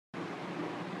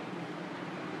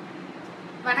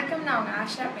வணக்கம், நான் உங்கள்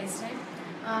ஆஷா பேசுகிறேன்.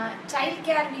 சைல்ட்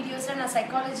கேர் வீடியோஸில் நான்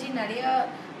சைக்காலஜி நிறைய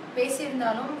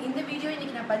பேசியிருந்தாலும் இந்த வீடியோ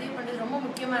இன்றைக்கி நான் பதிவு பண்ணுறது ரொம்ப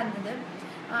முக்கியமாக இருந்தது.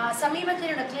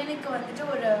 சமீபத்தில் என்னோடய கிளினிக்கு வந்துட்டு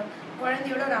ஒரு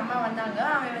குழந்தையோட ஒரு அம்மா வந்தாங்க.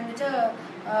 அவன் வந்துட்டு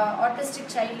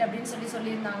ஆட்டிஸ்டிக் சைல்டு அப்படின்னு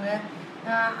சொல்லியிருந்தாங்க.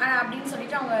 அப்படின்னு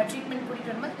சொல்லிட்டு அவங்க ட்ரீட்மெண்ட்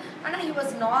கூட்டிகிட்டு வரும்போது, ஆனால் ஹி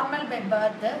வாஸ் நார்மல் பை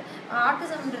பர்த்து.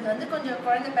 ஆட்டிசம்ன்றது வந்து கொஞ்சம்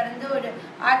குழந்தை பிறந்து ஒரு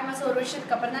 6 மாதம் 1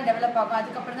 வருஷத்துக்கு அப்புறம் தான் டெவலப் ஆகும்.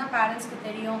 அதுக்கப்புறம் தான் பேரண்ட்ஸ்க்கு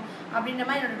தெரியும் அப்படின்ற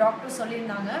மாதிரி என்னோடய டாக்டர்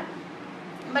சொல்லியிருந்தாங்க.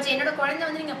 பட் என்னோட குழந்தை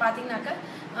வந்து நீங்கள் பார்த்தீங்கன்னாக்கா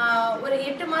ஒரு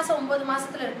 8 மாதம் 9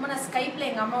 மாதத்தில் இருக்கும்போது நான் ஸ்கைப்பில்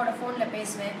எங்கள் அம்மாவோட ஃபோனில்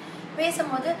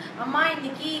பேசும்போது அம்மா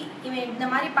இன்னைக்கு இவன் இந்த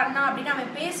மாதிரி பண்ணான் அப்படின்னு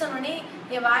அவன் பேசணுன்னே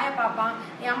என் வாயை பார்ப்பான்.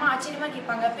 என் அம்மா ஆச்சரியமாக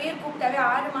கேட்பாங்க, பேர் கூப்பிட்டாவே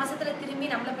 6 மாதத்தில்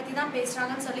திரும்பி நம்மளை பற்றி தான்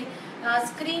பேசுகிறாங்கன்னு சொல்லி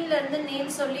ஸ்க்ரீனில் இருந்து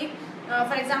நேம் சொல்லி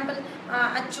ஃபார் எக்ஸாம்பிள்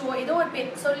அச்சுவோ ஏதோ ஒரு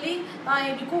பேர் சொல்லி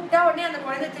இப்படி கூப்பிட்டா உடனே அந்த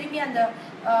குழந்தை திரும்பி அந்த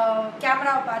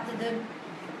கேமராவை பார்த்தது.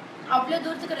 அவ்வளோ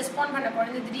தூரத்துக்கு ரெஸ்பாண்ட் பண்ண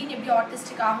குழந்தை திடீர்னு எப்படி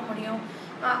ஆட்டிஸ்டிக் ஆக முடியும்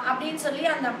அப்படின்னு சொல்லி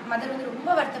அந்த மதர் வந்து ரொம்ப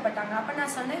வருத்தப்பட்டாங்க. அப்போ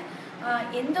நான் சொன்னேன்,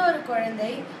 எந்த ஒரு குழந்தை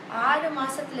 6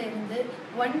 மாதத்துல இருந்து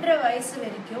 1.5 வயசு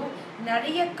வரைக்கும்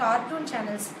நிறைய கார்ட்டூன்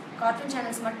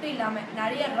சேனல்ஸ் மட்டும் இல்லாமல்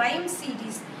நிறைய rhyme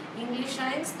series, English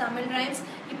rhymes, Tamil rhymes,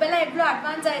 இப்போல்லாம் எவ்வளோ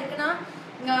அட்வான்ஸ் ஆகிருக்குன்னா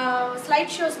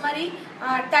ஸ்லைட் ஷோஸ் மாதிரி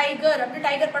டைகர் அப்படின்னு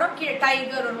டைகர் படம் கீழே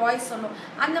டைகர் ஒரு வாய்ஸ் சொல்லும்.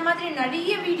 அந்த மாதிரி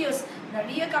நிறைய வீடியோஸ்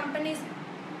நிறைய கம்பெனிஸ்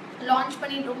லான்ச்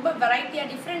பண்ணி ரொம்ப வெரைட்டியாக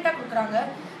டிஃப்ரெண்ட்டாக கொடுக்குறாங்க.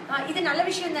 இது நல்ல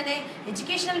விஷயம் தானே,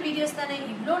 எஜுகேஷனல் வீடியோஸ் தானே,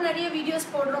 இவ்வளோ நிறைய வீடியோஸ்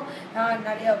போடுறோம்.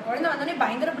 நிறைய குழந்தை வந்தோடனே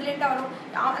பயங்கர பிரில்லியண்ட்டாக வரும்.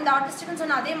 அந்த ஆர்டிஸ்ட்டுன்னு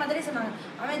சொன்னால் அதே மாதிரி சொன்னாங்க.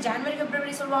 அவன் ஜனவரி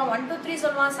பிப்ரவரி சொல்லுவான், 1 2 3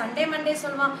 சொல்லுவான், சண்டே மண்டே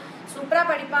சொல்லுவான், சூப்பராக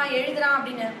படிப்பான், எழுதுறான்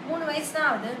அப்படின்னு. 3 வயசு தான்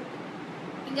ஆகுது.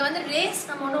 இங்கே வந்து ரேஸ்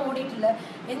நம்ம ஒன்றும் ஓடிட்டு இல்லை.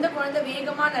 எந்த குழந்தை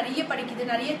வேகமாக நிறைய படிக்குது,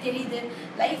 நிறைய தெரியுது,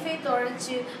 லைஃபே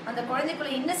தொலைச்சு அந்த குழந்தைக்குள்ள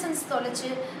இன்னசென்ஸ் தொலைச்சு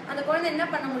அந்த குழந்தை என்ன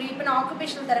பண்ண முடியும். இப்போ நான்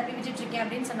ஆக்குபேஷனல் தெரப்பி விட்டுட்ருக்கேன்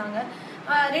அப்படின்னு சொன்னாங்க.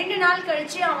 2 நாள்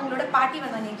கழித்து அவங்களோட பாட்டி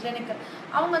வந்தாங்க என் கிளினிக்கு.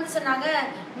 அவங்க வந்து சொன்னாங்க,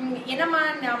 என்னம்மா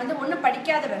நான் வந்து ஒன்றும்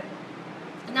படிக்காதவன்,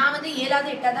 நான் வந்து 7வது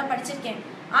 8வது தான் படிச்சிருக்கேன்,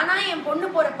 ஆனால் என் பொண்ணு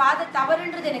போகிற பாதை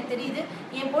தவறுன்றது எனக்கு தெரியுது.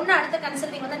 என் பொண்ணு அடுத்த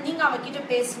கன்சல்டிங் வந்தால் நீங்கள் அவகிட்ட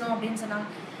பேசணும் அப்படின்னு சொன்னாங்க.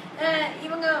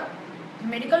 இவங்க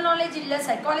மெடிக்கல் நாலேஜ் இல்லை,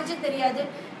 சைக்காலஜி தெரியாது.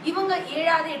 இவங்க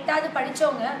 7வது 8வது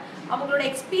படித்தவங்க அவங்களோட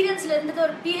எக்ஸ்பீரியன்ஸில் இருந்தது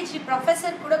ஒரு PhD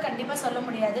ப்ரொஃபஸர் கூட கண்டிப்பாக சொல்ல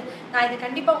முடியாது. நான் இதை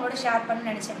கண்டிப்பாக அவங்களோட ஷேர் பண்ண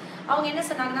நினச்சேன். அவங்க என்ன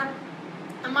சொன்னாங்கன்னா,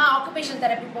 அம்மா ஆக்குபேஷன்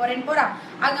தெரப்பி போகிறா,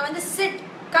 அங்கே வந்து சிட்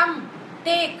கம்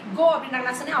டேக் கோ அப்படின்னாங்க.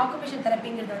 நான் சொன்னேன், ஆக்குபேஷன்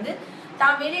தெரப்பிங்கிறது வந்து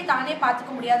தான் வேலையை தானே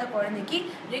பார்த்துக்க முடியாத குழந்தைக்கு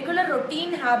ரெகுலர்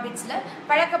ரொட்டீன் ஹேபிட்ஸில்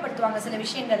பழக்கப்படுத்துவாங்க சில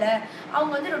விஷயங்களை.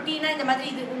 அவங்க வந்து ரொட்டீனாக இந்த மாதிரி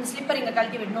இது ஸ்லிப்பர் இங்கே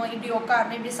கழட்டி விடணும், இப்படி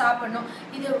உட்காரணும், இப்படி சாப்பிடணும்,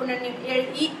 இது ஒன்று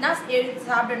ஈட்னா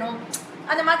சாப்பிடணும்,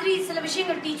 அந்த மாதிரி சில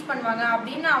விஷயங்கள் டீச் பண்ணுவாங்க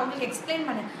அப்படின்னு நான் அவங்களுக்கு எக்ஸ்பிளைன்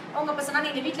பண்ணேன். அவங்க அப்போ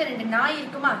சொன்னாங்க, எங்கள் வீட்டில் 2 நாய்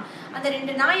இருக்குமா, அந்த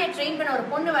 2 நாயை ட்ரெயின் பண்ண ஒரு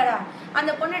பொண்ணு வரா,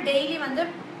 அந்த பொண்ணு டெய்லி வந்து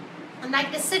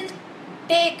நைட்டு சிட்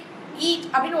டேக் ஈட்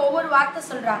அப்படின்னு ஒவ்வொரு வார்த்தை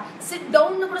சொல்றா. சிட்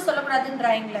டவுன்னு கூட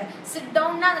சொல்லக்கூடாதுன்றாங்களே. சிட்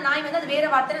டவுன்னா அந்த நாய் வந்து அது வேற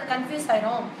வார்த்தை கன்ஃபியூஸ்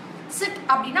ஆயிரும். சிட்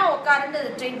அப்படின்னா உட்காருன்னு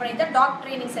ட்ரெயின் பண்ணி தான் டாக்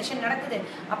ட்ரைனிங் செஷன் நடக்குது.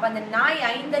 அப்போ அந்த நாய்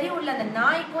 5 அறிவு உள்ள அந்த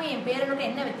நாய்க்கும் என் பேரனுக்கும்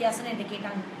என்ன வித்தியாசம்னு என்கிட்ட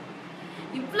கேட்டாங்க.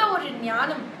 இவ்வளோ ஒரு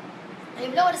ஞானம்,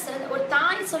 எவ்வளோ ஒரு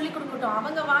தாய் சொல்லி கொடுக்கட்டும்,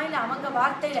 அவங்க வாயில அவங்க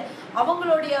வார்த்தையில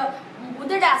அவங்களுடைய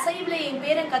உதட அசைவுல என்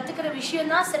பேரன் கத்துக்கிற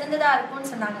விஷயம் தான் சிறந்ததா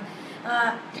இருக்கும்னு சொன்னாங்க.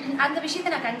 அந்த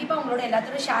விஷயத்த நான் கண்டிப்பாக உங்களோட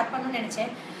எல்லாத்தோட ஷேர் பண்ணணும்னு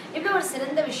நினச்சேன். இவ்வளோ ஒரு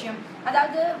சிறந்த விஷயம்.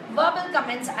 அதாவது வேர்பல்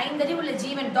கமெண்ட்ஸ், 5 அறிவு உள்ள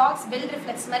ஜீவன், டாக்ஸ் பெல்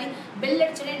ரிஃப்ளெக்ஸ் மாதிரி பெல்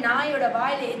அடிச்சோடனே நாயோட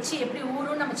வாயில எச்சி எப்படி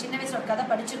ஊறுன்னு நம்ம சின்ன வயசுல ஒரு கதை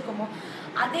படிச்சிருக்கோமோ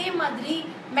அதே மாதிரி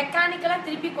மெக்கானிக்கலாக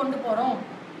திருப்பி கொண்டு போகிறோம்.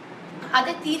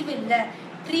 அது தீர்வு இல்லை.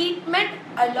 ட்ரீட்மெண்ட்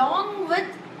அலாங்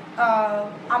வித்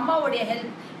அம்மாவுடைய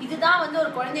ஹெல்ப், இதுதான் வந்து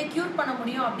ஒரு குழந்தைய க்யூர் பண்ண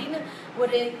முடியும் அப்படின்னு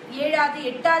ஒரு 7வது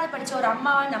 8வது படித்த ஒரு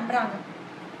அம்மாவை நம்புகிறாங்க.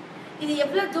 இது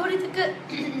எவ்வளோ தூரத்துக்கு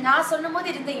நான் சொல்லும் போது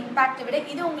இருந்த இம்பேக்டை விட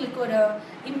இது உங்களுக்கு ஒரு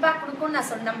இம்பேக்ட் கொடுக்கும்னு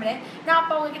நான் நம்புறேன். நான்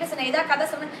அப்போ அவங்ககிட்ட சொன்னேன், ஏதாவது கதை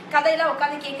சொன்னேன், கதையெல்லாம்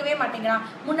உட்காந்து கேட்கவே மாட்டேங்கிறான்.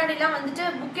 முன்னாடிலாம் வந்துட்டு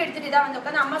புக் எடுத்துட்டு இதாக வந்து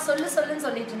உட்காந்து அம்மா சொல்லுன்னு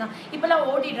சொல்லிட்டு இருந்தான். இப்போல்லாம்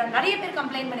ஓடிடுறான். நிறைய பேர்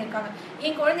கம்ப்ளைண்ட் பண்ணியிருக்காங்க,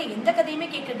 என் குழந்தை எந்த கதையுமே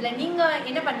கேட்கறதில்ல, நீங்கள்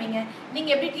என்ன பண்ணுவீங்க,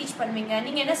 நீங்கள் எப்படி டீச் பண்ணுவீங்க,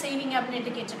 நீங்கள் என்ன செய்வீங்க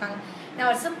அப்படின்ட்டு கேட்டிருக்காங்க.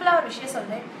 நான் ஒரு சிம்பிளாக ஒரு விஷயம்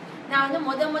சொல்றேன். நான் வந்து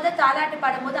முத தாலாட்டு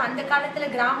பாடும்போது அந்த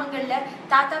காலத்தில் கிராமங்களில்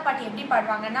தாத்தா பாட்டி எப்படி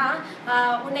பாடுவாங்கன்னா,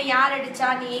 உன்னை யார் அடித்தா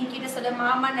நீ என்கிட்ட சொல்லு,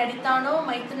 மாமா நடித்தானோ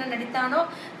மைத்துனன் நடித்தானோ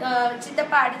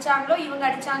சித்தப்பா அடித்தாங்களோ இவங்க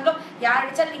அடித்தாங்களோ யார்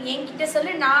அடித்தாலும் நீ என்கிட்ட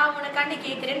சொல்லு, நான் உனக்காண்டி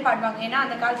கேட்குறேன்னு பாடுவாங்க. ஏன்னா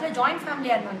அந்த காலத்தில் ஜாயிண்ட்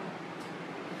ஃபேமிலியாக இருந்தாங்க.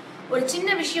 ஒரு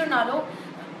சின்ன விஷயம்னாலும்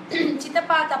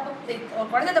சித்தப்பா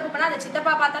குழந்தை தப்பு பண்ணால் அதை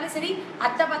சித்தப்பா பார்த்தாலும் சரி,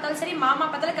 அத்தை பார்த்தாலும் சரி, மாமா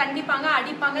பார்த்தாலும் கண்டிப்பாங்க,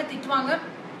 அடிப்பாங்க, திட்டுவாங்க.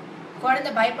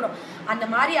 குழந்தை பயப்படும். அந்த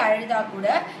மாதிரி அழுதா கூட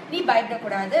நீ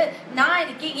பயப்படக்கூடாது, நான்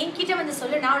இருக்கேன், என்கிட்ட வந்து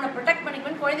சொல்லு, நான் உன்னை ப்ரொடெக்ட்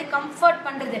பண்ணிக்குவேன். குழந்தை கம்ஃபர்ட்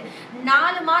பண்றது.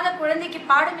 4 மாத குழந்தைக்கு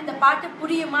பாடும் இந்த பாட்டு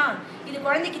புரியுமா, இது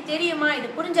குழந்தைக்கு தெரியுமா, இது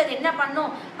புரிஞ்சது என்ன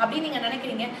பண்ணும் அப்படின்னு நீங்க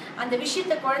நினைக்கிறீங்க. அந்த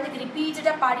விஷயத்த குழந்தைக்கு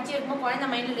ரிப்பீட்டடா பாடிட்டே இருக்கும்போது குழந்தை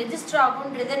மைண்ட்ல ரெஜிஸ்டர்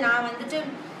ஆகும்ன்றதை நான் வந்துட்டு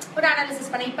ஒரு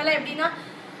அனாலிசிஸ் பண்ணேன். இப்பெல்லாம் எப்படின்னா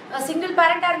சிங்கிள்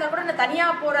பேரண்டா இருந்தா கூட நான் தனியா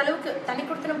போற அளவுக்கு, தனி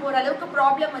கொடுத்துன்னு போற அளவுக்கு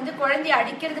ப்ராப்ளம் வந்து குழந்தைய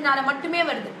அடிக்கிறதுனால மட்டுமே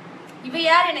வருது. இவ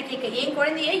யார் என்ன கேட்க, என்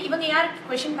குழந்தைய இவங்க யாருக்கு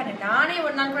கொஸ்டின் பண்ண, நானே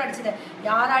ஒரு நாள் கூட அடிச்சது.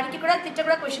 யாரும் அடிக்க கூட திட்ட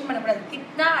கூட கொஸ்டின் பண்ணக்கூடாது.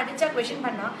 திட்டினா அடிச்சா கொஸ்டின்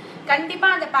பண்ணா கண்டிப்பா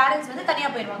அந்த பேரண்ட்ஸ் வந்து தனியா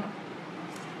போயிடுவாங்க.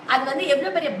 அது வந்து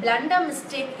எவ்வளவு பெரிய பிளண்டர்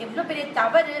மிஸ்டேக், எவ்வளவு பெரிய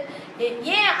தவறு.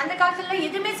 ஏன் அந்த காலத்துல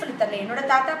எதுவுமே சொல்லி தரல. என்னோட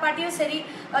தாத்தா பாட்டியும் சரி,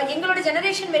 எங்களோட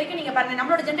ஜெனரேஷன் வரைக்கும் நீங்க பாருங்க,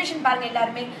 நம்மளோட ஜெனரேஷன் பாருங்க,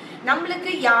 எல்லாருமே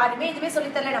நம்மளுக்கு யாருமே எதுவுமே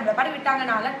சொல்லி தரல. நம்மள பாட்டு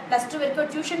விட்டாங்கனால +2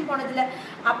 வரைக்கும் டியூஷன் போனதுல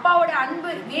அப்பாவோட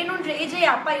அன்பு வேணும்ன்ற ஏஜே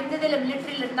அப்பா இருந்ததில்ல,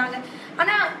 மிலிட்டரியில இருந்தாங்க.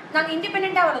 ஆனா நாங்க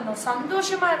இண்டிபெண்டா வளர்ந்தோம்,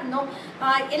 சந்தோஷமா இருந்தோம்,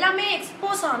 எல்லாமே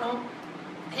எக்ஸ்போஸ் ஆனோம்,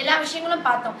 எல்லா விஷயங்களும்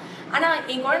பார்த்தோம். ஆனா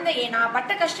என் குழந்தை, நான்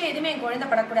பட்ட கஷ்டம் எதுவுமே என் குழந்தை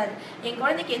படக்கூடாது, என்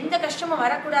குழந்தைக்கு எந்த கஷ்டமும்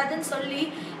வரக்கூடாதுன்னு சொல்லி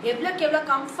எவ்வளோக்கு எவ்வளோ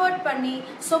கம்ஃபர்ட் பண்ணி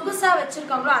சொகுசா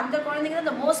வச்சிருக்காங்களோ அந்த குழந்தைங்க தான்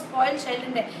இந்த மோஸ்ட் ஸ்பாயில்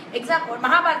சைல்டுன்ற. எக்ஸாம்பிள்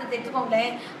மகாபாரதத்தை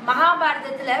எடுத்துக்கோங்களேன்.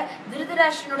 மகாபாரதத்துல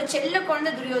திருதராஷ்டிரனோட செல்ல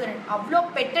குழந்தை துரியோதனன், அவ்வளோ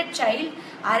பெட்டட் சைல்டு,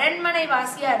 அரண்மனை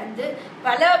வாசியா இருந்து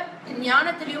பல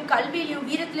ஞானத்திலையும் கல்வியிலையும்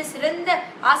வீரத்திலையும் சிறந்த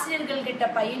ஆசிரியர்கள் கிட்ட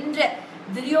பயின்ற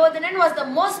Duryodhanan was the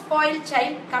most spoil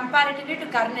child comparatively to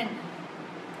Karnan.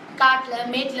 காட்டுல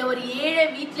மேட்ல ஒரு ஏழை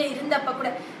வீட்டுல இருந்தப்ப கூட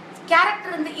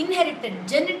கேரக்டர் வந்து இன்ஹெரிட்டட்,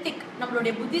 ஜெனட்டிக்,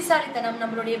 நம்மளுடைய புத்திசாலித்தனம்,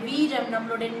 நம்மளுடைய வீரம்,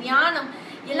 நம்மளுடைய ஞானம்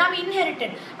எல்லாமே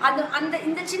இன்ஹெரிட்டட். அந்த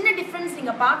இந்த சின்ன டிஃப்ரென்ஸ்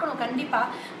நீங்க பார்க்கணும். கண்டிப்பா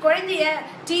குழந்தைய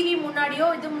டிவி முன்னாடியோ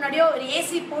இது முன்னாடியோ ஒரு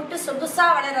ஏசி போட்டு சொகுசா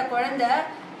வளர குழந்தை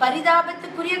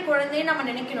பரிதாபத்துக்குரிய குழந்தைன்னு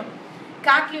நம்ம நினைக்கணும்.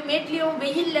 காட்டுலயும் மேட்லயும்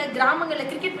வெயில்ல கிராமங்கள்ல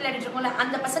கிரிக்கெட் விளையாடிட்டு இருக்கோம்ல,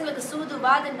 அந்த பசங்களுக்கு சூது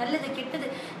வாது நல்லது கெட்டது,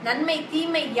 நன்மை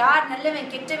தீமை, யார்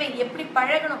நல்லவன் கெட்டவன், எப்படி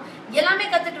பழகணும் எல்லாமே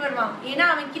கத்துட்டு வருவான். ஏன்னா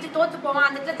அவன் கிட்ட தோத்து போவான்.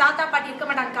 அந்த இடத்துல தாத்தா பாட்டி இருக்க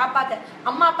மாட்டாங்க காப்பாத்த,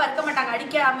 அம்மா அப்பா இருக்க மாட்டாங்க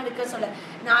அடிக்காம இருக்க சொல்ல.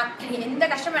 நான் எந்த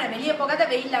கஷ்டம் வேணும், வெளியே போகாத,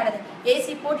 வெயில் ஆடாது,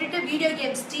 ஏசி போட்டுட்டு வீடியோ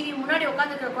கேம்ஸ் டிவி முன்னாடி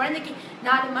உட்காந்துருக்கிற குழந்தைக்கு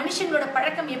 4 மனுஷங்களோட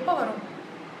பழக்கம் எப்போ வரும்?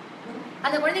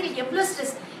 அந்த குழந்தைங்களுக்கு எவ்வளவு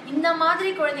ஸ்ட்ரெஸ். இந்த மாதிரி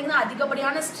குழந்தைங்க தான்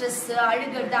அதிகப்படியான ஸ்ட்ரெஸ்,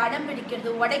 அழுகிறது, அடம் பிடிக்கிறது,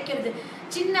 உடைக்கிறது.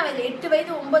 சின்ன வயது 8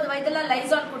 வயது 9 வயதுலாம்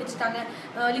லைசால் குடிச்சிட்டாங்க,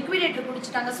 லிக்விடேட்டர்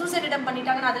குடிச்சிட்டாங்க, சூசைட் அட்டம்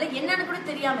பண்ணிட்டாங்கன்னு அதெல்லாம் என்னன்னு கூட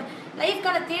தெரியாம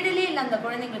லைஃப்கான தேடலே இல்லை அந்த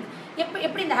குழந்தைங்களுக்கு.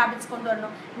 எப்படி இந்த ஹேபிட்ஸ் கொண்டு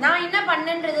வரணும், நான் என்ன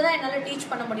பண்ணேன்றது தான் என்னால்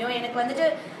டீச் பண்ண முடியும். எனக்கு வந்துட்டு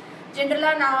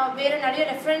ஜென்ரலாக நான் வேறு நிறைய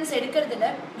ரெஃபரன்ஸ் எடுக்கிறது இல்லை.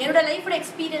 என்னோட லைஃபோட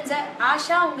எக்ஸ்பீரியன்ஸை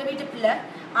ஆஷா உங்கள் வீட்டு பிள்ளை,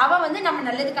 அவள் வந்து நம்ம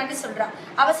நல்லதுக்காண்டி சொல்கிறா.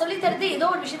 அவள் சொல்லித்தரது ஏதோ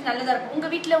ஒரு விஷயத்து நல்லதாக இருக்கும்.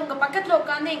 உங்கள் வீட்டில் உங்கள் பக்கத்தில்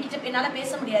உட்காந்து என்கிட்ட என்னால்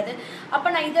பேச முடியாது. அப்போ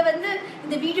நான் இதை வந்து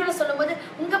இந்த வீடியோவில் சொல்லும்போது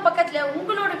உங்கள் பக்கத்தில்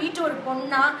உங்களோட வீட்டு ஒரு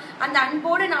பொண்ணா அந்த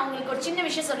அன்போடு நான் உங்களுக்கு ஒரு சின்ன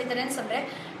விஷயம் சொல்லித்தரேன்னு சொல்கிறேன்.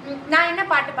 நான் என்ன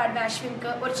பாட்டு பாடுவேன்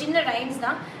அஸ்வினுக்கு, ஒரு சின்ன ரைம்ஸ்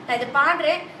தான் நான் இதை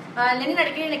பாடுறேன். லெனின்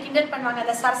அடிக்கடி எனக்கு கிண்டல் பண்ணுவாங்க,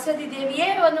 அந்த சரஸ்வதி தேவியே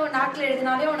வந்து ஒரு நாட்டில்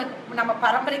எழுதினாலே உனக்கு நம்ம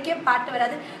பரம்பரைக்கே பாட்டு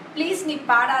வராது, ப்ளீஸ் நீ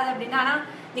பாடாது அப்படின்னா. ஆனால்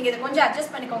நீங்கள் இதை கொஞ்சம்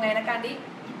அட்ஜஸ்ட் பண்ணிக்கோங்க எனக்காண்டி.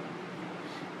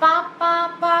 பாப்பா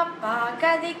பாப்பா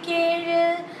கதை கேளு,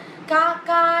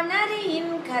 காக்கா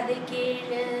நரியின் கதை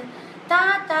கேளு,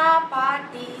 தாத்தா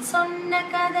பாட்டி சொன்ன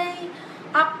கதை,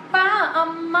 அப்பா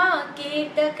அம்மா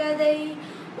கேட்ட கதை,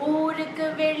 ஊருக்கு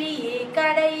வெளியே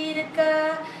கடை இருக்க,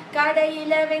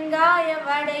 கடையில வெங்காய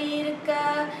வடை இருக்க,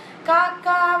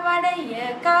 காக்கா வடைய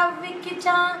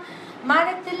கவ்விக்குச்சான்,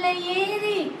 மரத்துல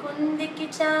ஏறி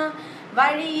குந்திக்குச்சான்,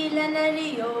 வழியில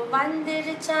நரியோ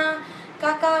வந்துருச்சான்,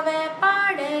 காக்காவை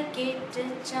பாட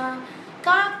கேட்டுச்சான்,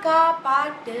 காக்கா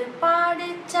பாட்டு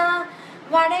பாடுச்சான்,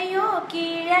 வடையோ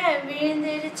கீழே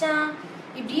விழுந்துருச்சான்.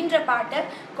 இப்படின்ற பாட்டை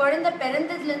குழந்தை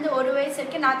பிறந்ததுலேருந்து 1 வயசு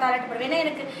வரைக்கும் நான் தாளாட்டு பாடுவேன். ஏன்னா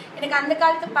எனக்கு அந்த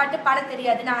காலத்து பாட்டு பாட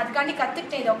தெரியாது. நான் அதுக்காண்டி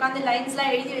கற்றுக்கிட்டேன். இதை உட்காந்து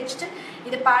லைன்ஸ்லாம் எழுதி வச்சுட்டு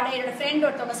இது பாட. என்னோட ஃப்ரெண்ட்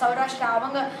ஒருத்தவங்க சௌராஷ்டிரா,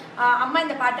 அவங்க அம்மா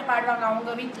இந்த பாட்டை பாடுவாங்க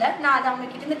அவங்க வீட்டில். நான் அதை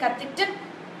அவங்க கிட்டேருந்து கற்றுக்கிட்டு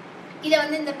இதை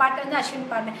வந்து இந்த பாட்டை வந்து அஸ்வின்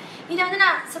பாடினேன். இதை வந்து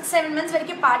நான் 6-7 months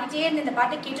வரைக்கும் பாடிட்டே இருந்தேன். இந்த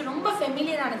பாட்டை கேட்டு ரொம்ப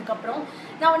ஃபெமிலியர் ஆனதுக்கப்புறம்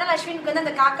நான் ஒரு நாள் அஸ்வினுக்கு வந்து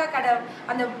அந்த காக்கா கடை,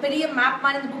 அந்த பெரிய மேப்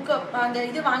மாதிரி அந்த புக்கு, அந்த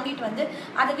இது வாங்கிட்டு வந்து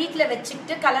அதை வீட்டில்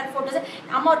வச்சுக்கிட்டு கலர் ஃபோட்டோஸ்,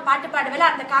 அம்மா ஒரு பாட்டு பாடுவேல,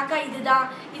 அந்த காக்கா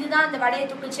இதுதான் அந்த வடையை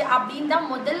தூக்குச்சு அப்படின்னு தான்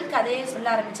முதல் கதையை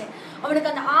சொல்ல ஆரம்பித்தேன்.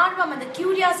 அவனுக்கு அந்த ஆர்வம், அந்த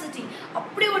கியூரியாசிட்டி,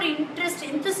 அப்படி ஒரு இன்ட்ரெஸ்ட்,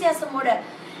 எந்தூசியாசமோட.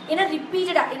 ஏன்னா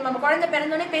ரிப்பீட்டடா நம்ம குழந்தை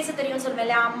பிறந்தோடனே பேச தெரியும்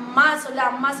சொல்லுவேன், அம்மா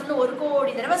சொல்லு 1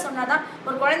 கோடி தடவை சொன்னாதான்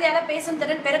ஒரு குழந்தையால பேசும்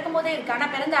திறன் பிறக்கும் போதே இருக்கு. ஆனா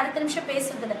பிறந்த அடுத்த நிமிஷம்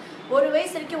பேசுறது இல்லை. 1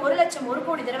 வயசு வரைக்கும் 1 லட்சம் 1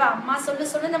 கோடி தடவை அம்மா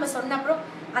சொல்லு நம்ம சொன்ன அப்புறம்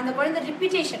அந்த குழந்தை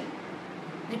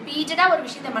ரிப்பீட்டடா ஒரு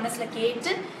விஷயத்த மனசுல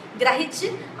கேட்டு கிரகிச்சு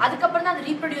அதுக்கப்புறம் தான் அதை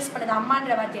ரீப்ரொடியூஸ் பண்ணுது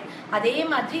அம்மான்ற வார்த்தையை. அதே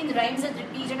மாதிரி இந்த ரைம்ஸ்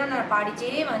ரிப்பீட்டடா நான்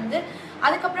பாடிட்டே வந்து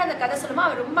அதுக்கப்புறம் அந்த கதை சொல்லுமா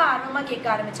அவன் ரொம்ப ஆர்வமா கேட்க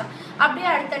ஆரம்பிச்சான். அப்படியே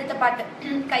அடுத்தடுத்த பாட்டு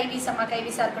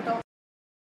கைவீசா இருக்கட்டும்,